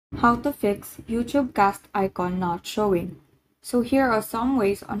How to fix YouTube cast icon not showing. So here are some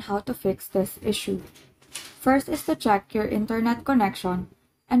ways on how to fix this issue. First is to check your internet connection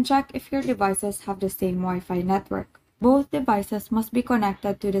and check if your devices have the same Wi-Fi network. Both devices must be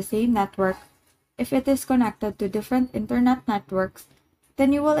connected to the same network. If it is connected to different internet networks,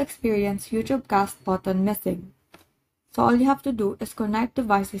 then you will experience YouTube cast button missing. So all you have to do is connect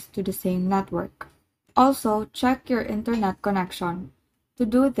devices to the same network. Also, check your internet connection. To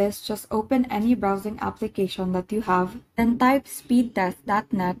do this, just open any browsing application that you have, then type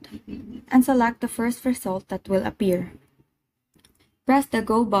speedtest.net and select the first result that will appear. Press the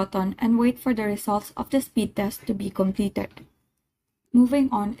Go button and wait for the results of the speed test to be completed. Moving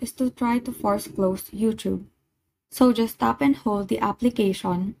on is to try to force close YouTube. So just tap and hold the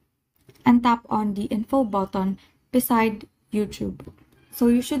application and tap on the info button beside YouTube. So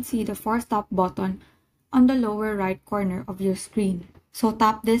you should see the force stop button on the lower right corner of your screen. So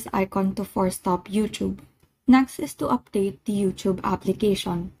tap this icon to force stop YouTube. Next is to update the YouTube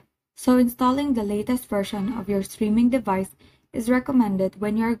application. So installing the latest version of your streaming device is recommended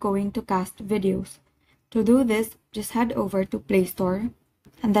when you are going to cast videos. To do this, just head over to Play Store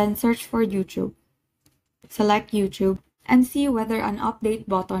and then search for YouTube. Select YouTube and see whether an update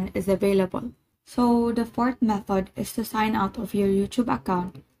button is available. So the fourth method is to sign out of your YouTube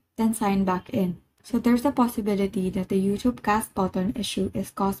account, then sign back in. So there's a possibility that the YouTube cast button issue is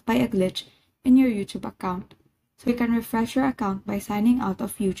caused by a glitch in your YouTube account. So you can refresh your account by signing out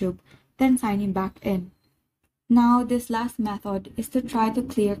of YouTube, then signing back in. Now this last method is to try to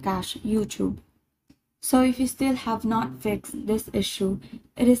clear cache YouTube. So if you still have not fixed this issue,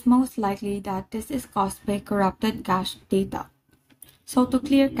 it is most likely that this is caused by corrupted cache data. So to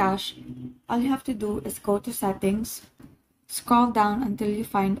clear cache, all you have to do is go to Settings, scroll down until you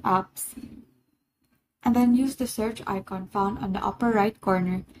find Apps, and then use the search icon found on the upper right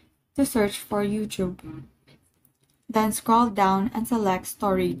corner to search for YouTube. Then scroll down and select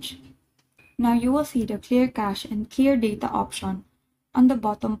Storage. Now you will see the Clear Cache and Clear Data option on the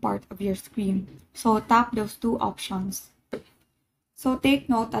bottom part of your screen. So tap those two options. So take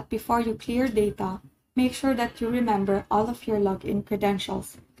note that before you clear data, make sure that you remember all of your login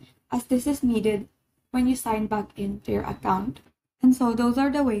credentials, as this is needed when you sign back into your account. And so those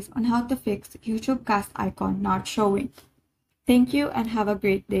are the ways on how to fix YouTube cast icon not showing. Thank you and have a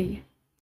great day.